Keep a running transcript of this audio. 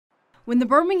When the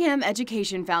Birmingham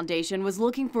Education Foundation was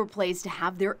looking for a place to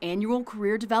have their annual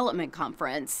career development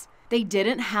conference, they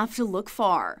didn't have to look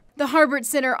far. The Harbert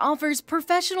Center offers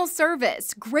professional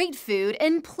service, great food,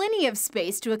 and plenty of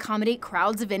space to accommodate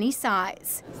crowds of any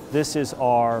size. This is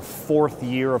our 4th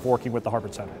year of working with the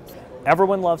Harbert Center.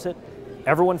 Everyone loves it.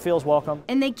 Everyone feels welcome.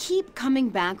 And they keep coming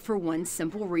back for one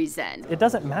simple reason. It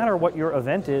doesn't matter what your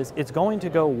event is, it's going to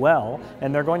go well,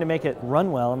 and they're going to make it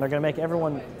run well, and they're going to make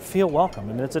everyone feel welcome,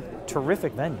 and it's a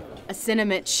terrific venue. A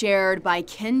sentiment shared by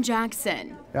Ken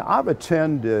Jackson. Now, I've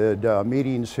attended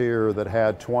meetings here that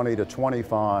had 20 to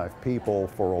 25 people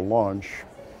for a lunch,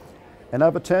 and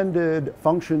I've attended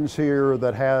functions here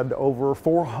that had over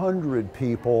 400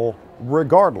 people.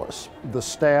 Regardless, the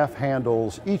staff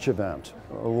handles each event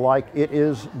like it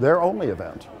is their only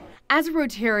event. As a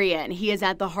Rotarian, he is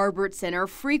at the Harbert Center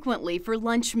frequently for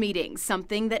lunch meetings,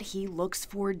 something that he looks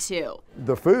forward to.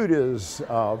 The food is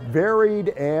varied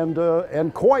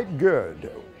and quite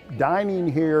good.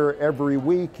 Dining here every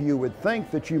week, you would think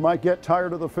that you might get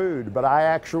tired of the food, but I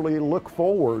actually look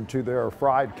forward to their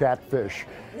fried catfish,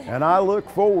 and I look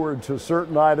forward to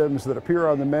certain items that appear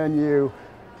on the menu.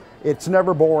 It's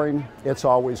never boring, it's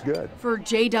always good. For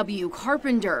J.W.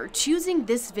 Carpenter, choosing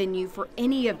this venue for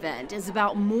any event is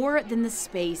about more than the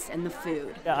space and the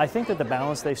food. Yeah, I think that the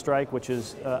balance they strike, which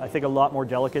is I think a lot more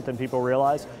delicate than people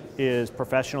realize, is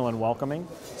professional and welcoming.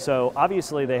 So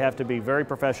obviously they have to be very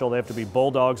professional, they have to be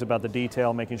bulldogs about the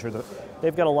detail, making sure that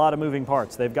they've got a lot of moving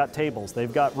parts. They've got tables,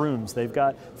 they've got rooms, they've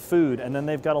got food, and then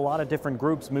they've got a lot of different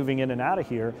groups moving in and out of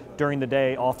here during the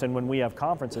day, often when we have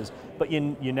conferences, but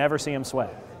you never see them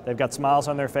sweat. They've got smiles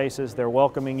on their faces, they're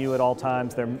welcoming you at all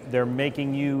times, they're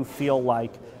making you feel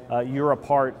like you're a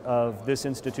part of this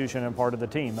institution and part of the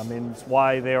team. I mean, it's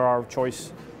why they're our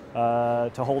choice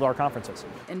to hold our conferences.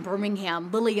 In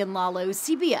Birmingham, Lillian Lalo,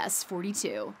 CBS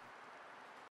 42.